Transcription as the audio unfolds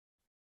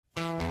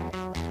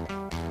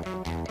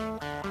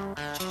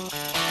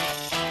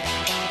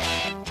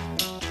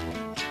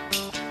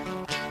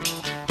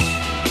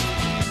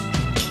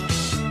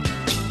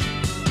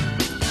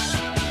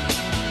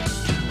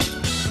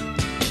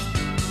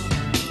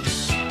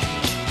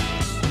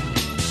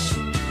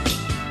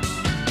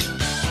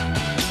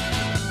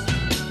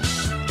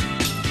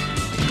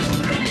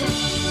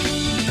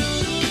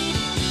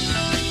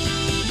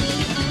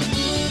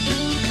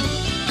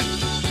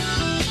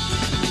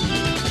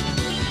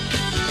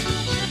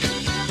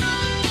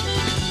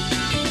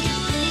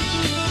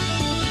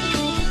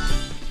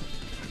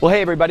Well,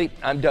 hey everybody,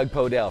 I'm Doug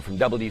Podell from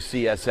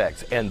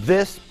WCSX, and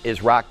this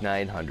is Rock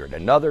 900,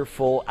 another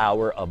full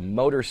hour of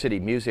Motor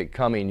City music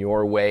coming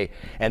your way.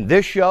 And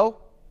this show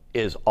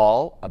is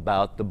all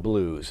about the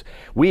blues.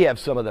 We have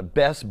some of the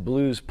best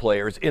blues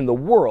players in the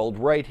world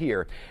right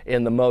here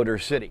in the Motor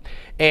City.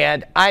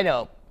 And I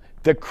know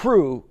the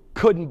crew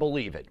couldn't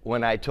believe it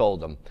when I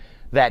told them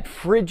that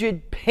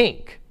Frijid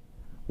Pink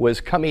was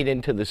coming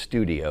into the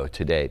studio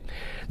today.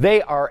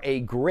 They are a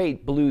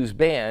great blues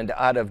band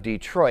out of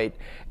Detroit,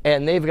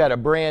 and they've got a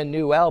brand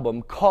new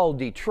album called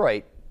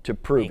Detroit to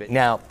prove it.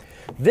 Now,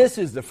 this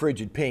is the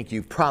Frijid Pink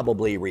you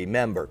probably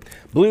remember.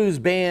 Blues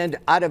band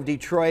out of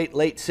Detroit,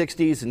 late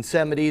 60s and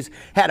 70s,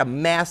 had a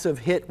massive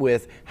hit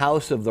with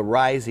House of the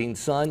Rising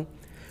Sun.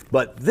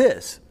 But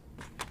this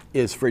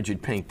is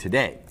Frijid Pink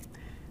today,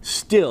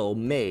 still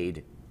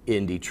made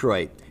in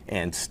Detroit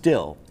and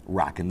still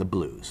rocking the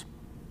blues.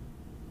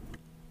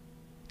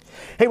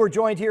 Hey, we're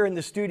joined here in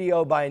the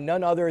studio by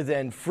none other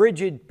than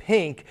Frijid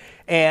Pink.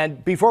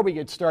 And before we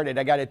get started,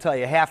 I got to tell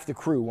you, half the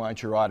crew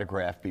wants your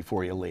autograph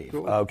before you leave.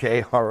 Cool.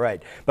 Okay, all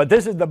right. But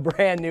this is the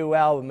brand new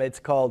album. It's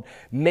called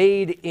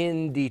Made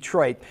in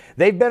Detroit.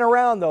 They've been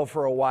around, though,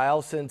 for a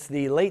while, since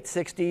the late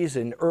 60s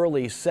and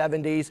early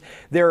 70s.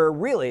 They're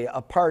really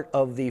a part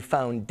of the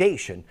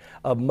foundation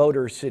of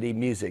Motor City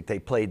music. They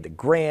played the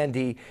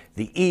Grandie,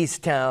 the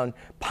Easttown,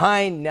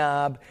 Pine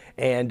Knob,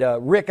 and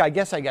Rick, I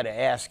guess I got to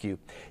ask you,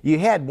 you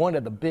had one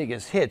of the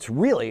biggest hits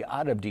really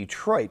out of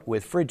Detroit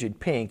with Frijid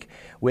Pink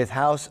with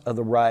House of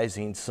the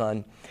Rising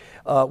Sun.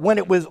 When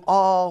it was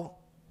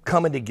all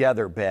coming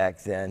together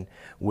back then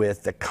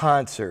with the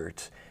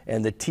concerts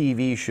and the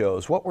TV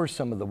shows, what were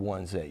some of the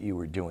ones that you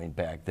were doing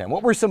back then?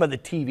 What were some of the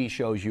TV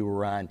shows you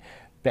were on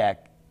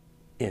back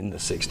in the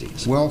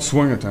 60s? Well,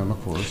 Swingin' Time,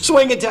 of course.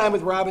 Swingin' Time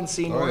with Robin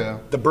Seymour. Oh, yeah.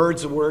 The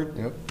Birds of Word.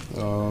 Yep.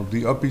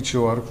 The Upbeat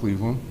Show out of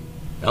Cleveland.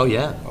 Oh,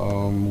 yeah.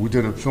 We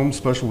did a film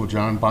special with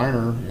John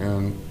Biner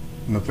in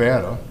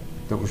Nevada.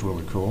 That was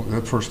really cool.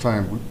 That first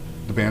time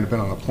the band had been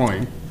on a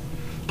plane.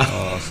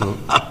 So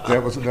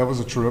that was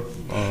a trip.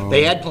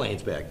 They had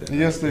planes back then.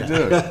 Yes, they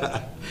did.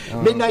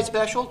 Midnight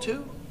Special,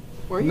 too?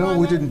 Were you on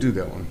we that? didn't do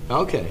that one.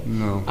 Okay.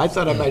 No. I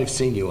thought I might have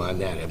seen you on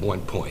that at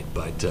one point,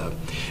 but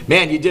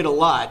man, you did a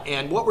lot.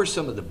 And what were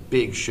some of the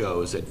big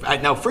shows that?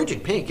 Now,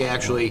 Frijid Pink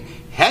actually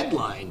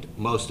headlined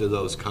most of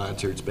those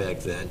concerts back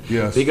then.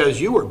 Yes. Because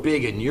you were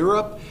big in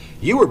Europe,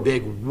 you were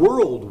big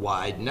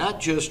worldwide, not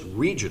just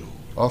regional.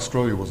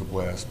 Australia was a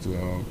blast.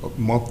 A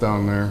month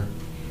down there.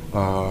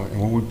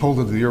 And when we pulled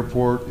into the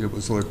airport, it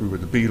was like we were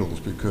the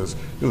Beatles, because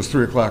it was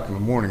 3 o'clock in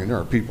the morning and there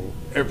are people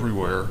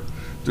everywhere.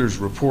 There's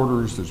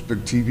reporters, there's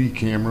big TV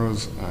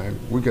cameras.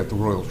 We got the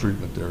royal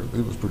treatment there.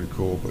 It was pretty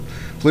cool. But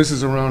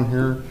places around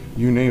here,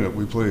 you name it,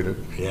 we played it.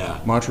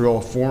 Yeah.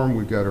 Montreal Forum,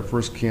 we got our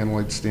first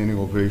Candlelight standing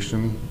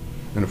ovation.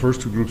 And the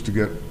first two groups to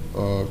get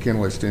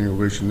Candlelight standing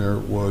ovation there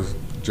was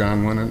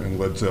John Lennon and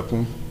Led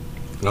Zeppelin.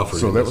 No,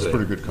 so that was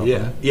pretty good company.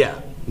 Yeah, yeah.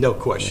 No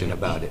question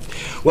about it.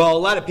 Well, a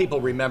lot of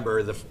people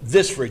remember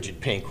this Frijid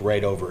Pink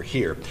right over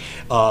here.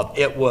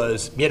 It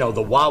was, you know,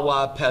 the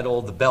wah-wah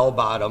pedal, the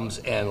bell-bottoms,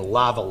 and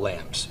lava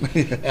lamps.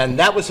 And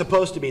that was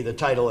supposed to be the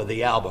title of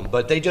the album,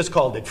 but they just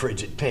called it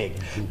Frijid Pink.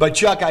 But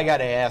Chuck, I got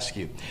to ask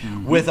you,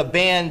 with a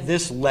band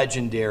this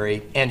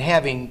legendary and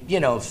having, you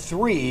know,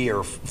 3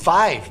 or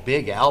 5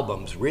 big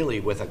albums,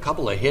 really, with a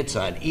couple of hits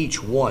on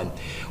each one,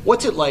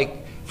 what's it like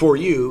for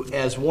you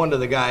as one of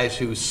the guys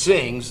who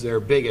sings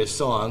their biggest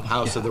song,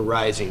 House of the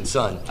Rising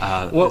Sun?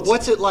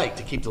 What's it like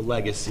to keep the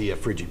legacy of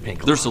Frijid Pink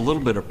alive? There's a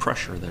little bit of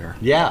pressure there.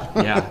 Yeah.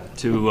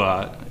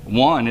 Yeah.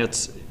 One,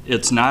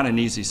 it's not an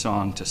easy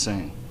song to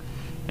sing.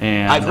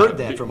 And I've heard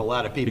that from a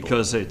lot of people.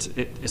 Because it's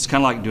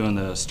kind of like doing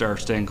the Star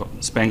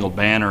Spangled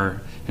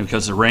Banner,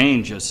 because the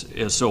range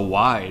is so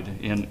wide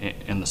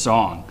in the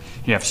song.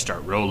 You have to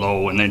start real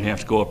low and then you have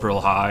to go up real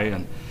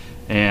high,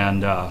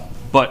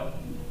 but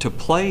to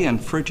play in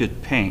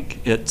Frijid Pink,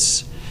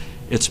 it's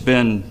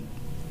been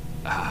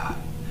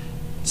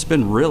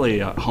really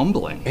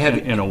humbling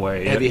in a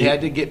way. Have you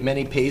had to get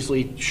many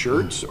Paisley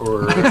shirts,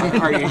 or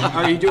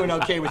are you doing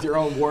okay with your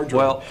own wardrobe?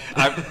 Well,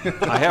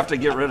 I have to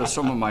get rid of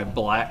some of my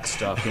black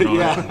stuff. You know,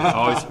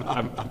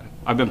 Yeah.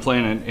 I've been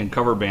playing in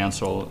cover bands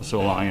so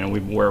long. You know, we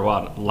wear a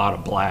lot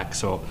of black.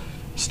 So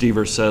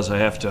Stevers says I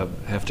have to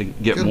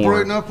get more.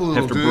 Brighten up a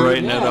little, have to dude.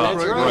 brighten Yeah, it up.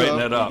 that's right. Brighten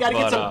it up. You got to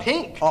get some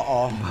pink.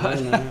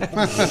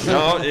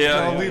 No,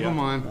 yeah. I'll leave them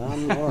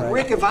on.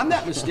 Rick, if I'm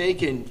not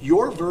mistaken,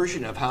 your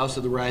version of House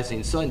of the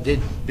Rising Sun did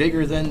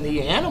bigger than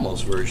the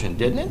Animals version,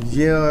 didn't it?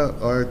 Yeah,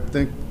 I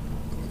think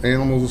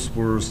Animals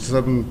were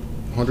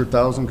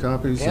 700,000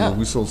 copies, Yeah. and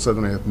we sold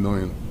 7.5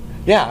 million.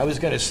 Yeah, I was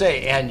going to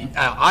say, and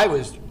I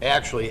was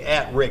actually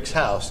at Rick's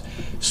house,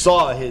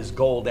 saw his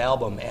gold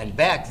album, and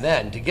back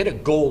then, to get a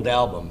gold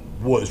album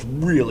was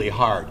really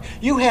hard.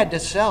 You had to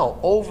sell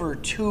over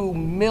 2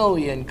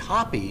 million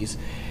copies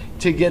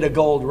to get a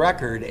gold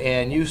record,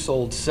 and you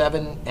sold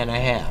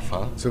 7.5,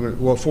 huh?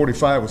 Well,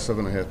 45 was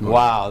 7.5 million.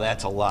 Wow,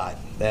 that's a lot.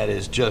 That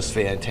is just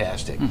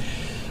fantastic.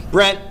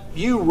 Brent,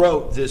 you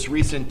wrote this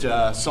recent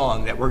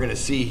song that we're going to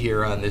see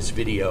here on this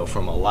video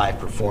from a live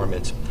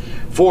performance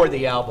for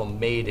the album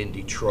Made in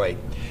Detroit.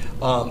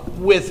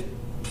 With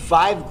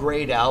 5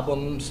 great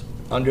albums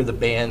under the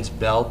band's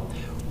belt,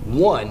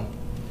 one,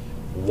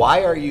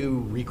 why are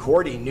you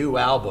recording new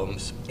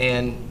albums?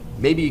 And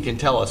maybe you can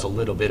tell us a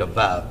little bit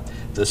about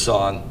the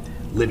song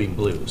Living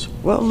Blues.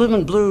 Well,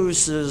 Living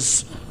Blues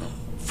is,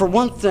 for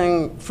one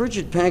thing,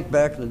 Frijid Pink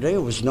back in the day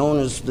was known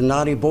as the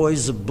Naughty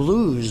Boys of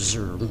Blues,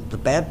 or the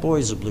Bad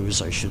Boys of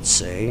Blues, I should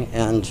say.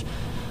 And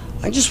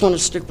I just want to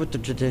stick with the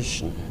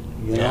tradition.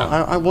 You know,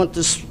 I want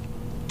this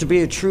to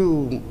be a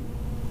true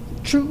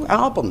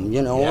album,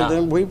 you know. Yeah.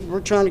 Then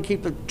we're trying to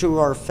keep it to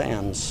our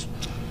fans.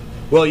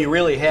 Well, you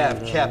really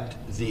have kept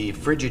the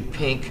Frijid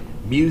Pink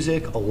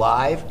music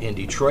alive in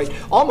Detroit,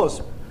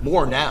 almost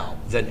more now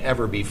than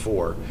ever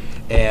before.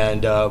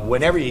 And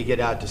whenever you get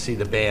out to see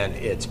the band,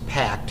 it's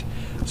packed.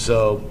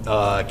 So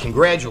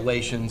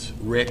congratulations,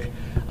 Rick,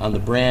 on the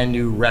brand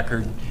new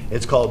record.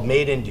 It's called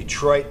Made in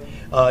Detroit.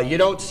 You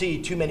don't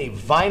see too many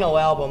vinyl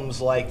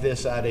albums like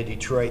this out of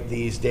Detroit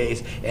these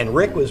days, and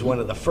Rick was one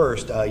of the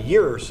first a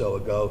year or so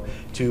ago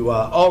to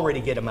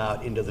already get them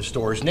out into the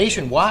stores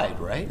nationwide,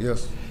 right?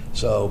 Yes.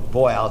 So,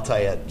 boy, I'll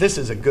tell you, this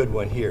is a good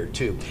one here,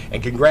 too.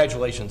 And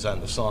congratulations on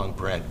the song,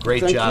 Brent.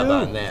 Great Thank job you.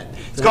 on that.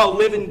 It's called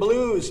Living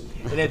Blues,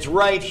 and it's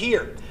right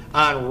here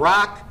on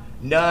Rock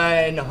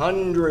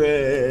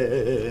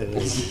 900.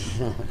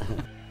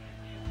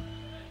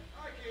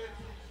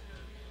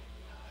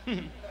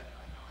 We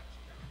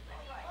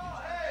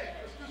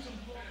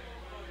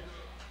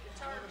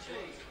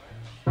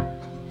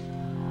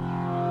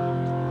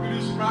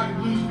do some rock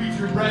and blues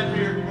features right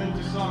here. We wrote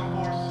this song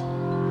for us.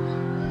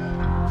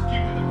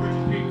 Keep it the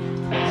Frijid Pink.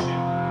 That's it.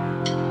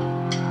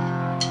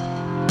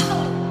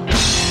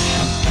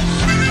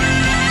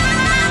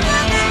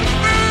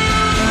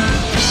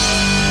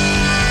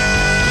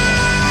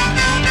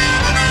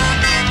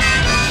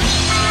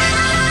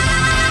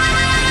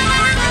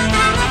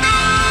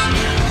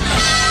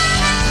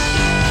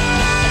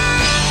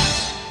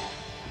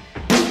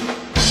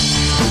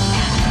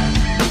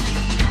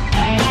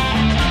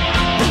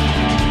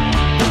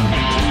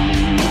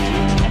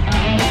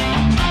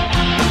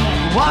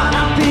 What I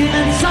feel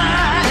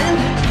inside,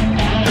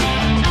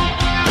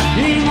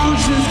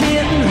 emotions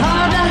getting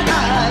hard to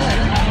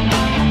hide,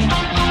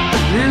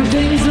 and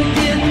things are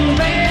getting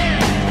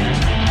bad,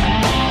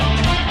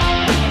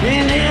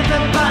 and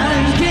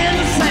everybody's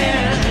getting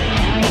sad.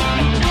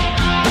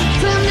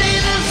 Someday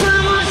the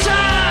sun will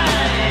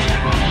shine,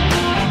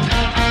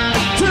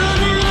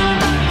 turning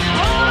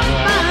all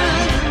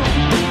mine.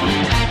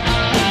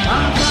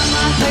 I've done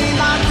my pay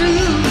my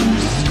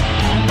dues,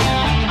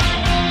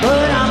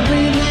 but I'm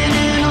living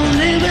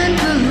living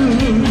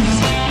blues.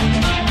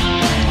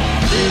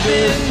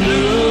 Living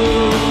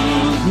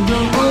blues. The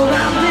world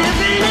I'm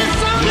living is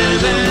so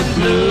living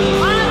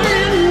blues. I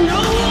didn't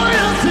know what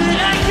else that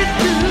I could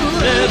do.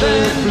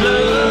 Living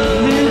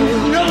blues.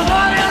 Didn't know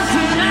what else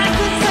that I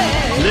could say.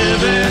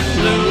 Living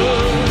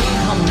blues.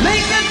 I'll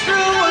make it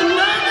through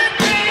another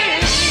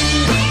day.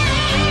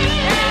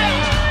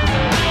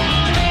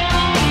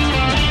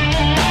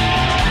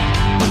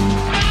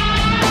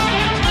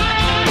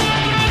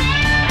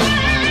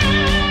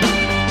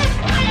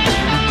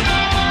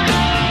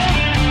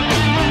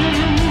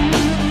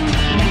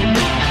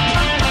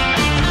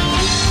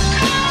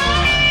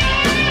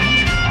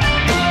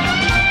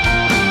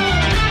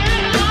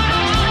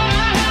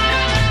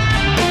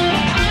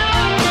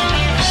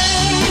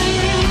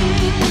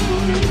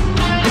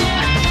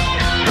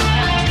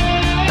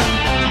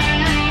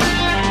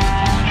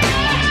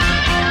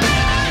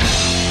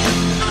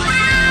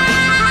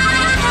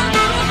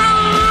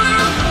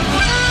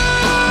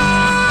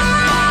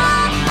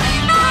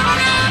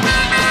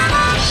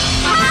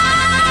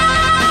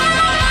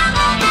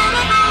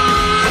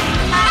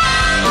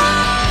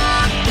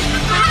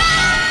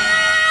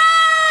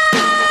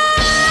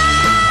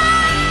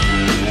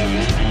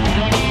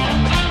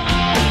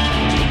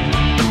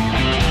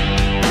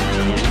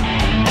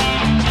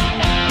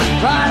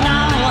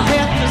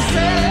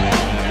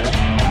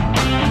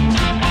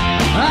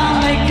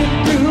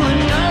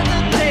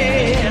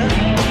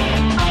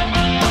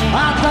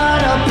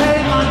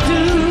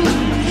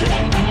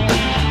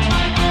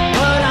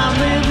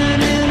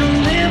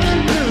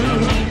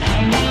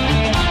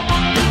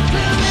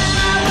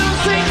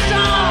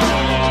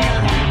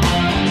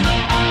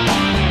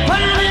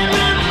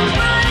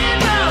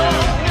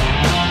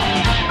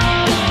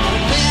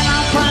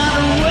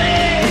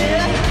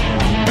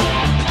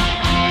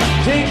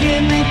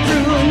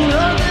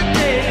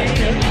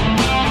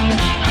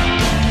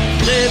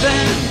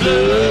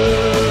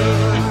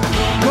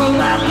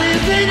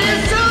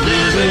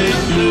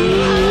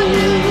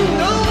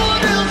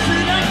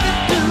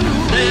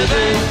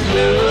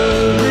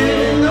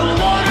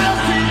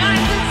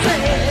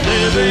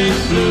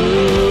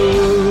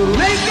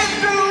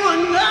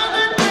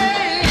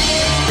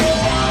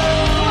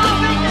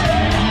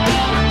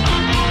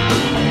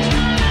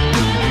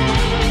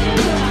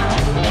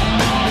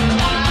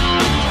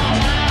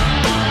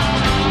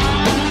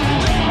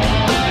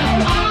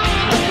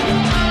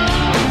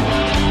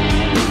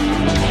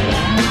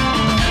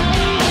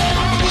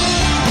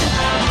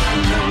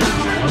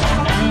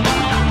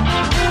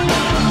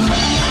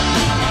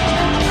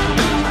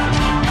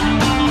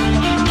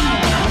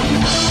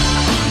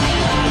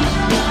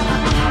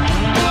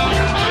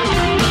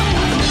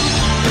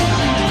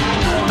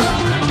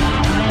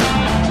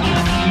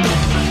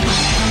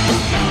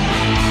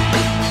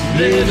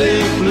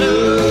 living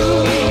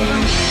blue,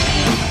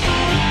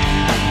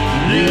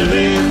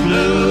 living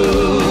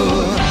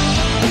blue,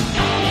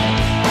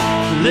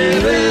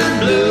 living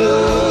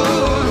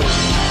blue,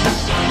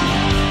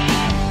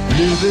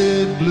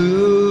 living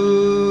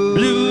blue,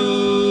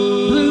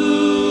 blue, blue.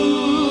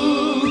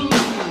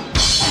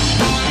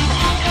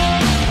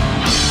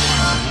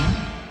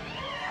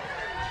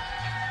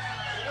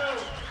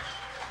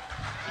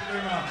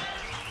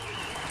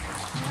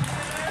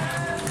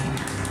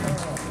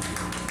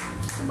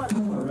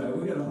 All right,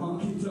 we got a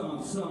honky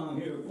tonk song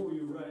here for you.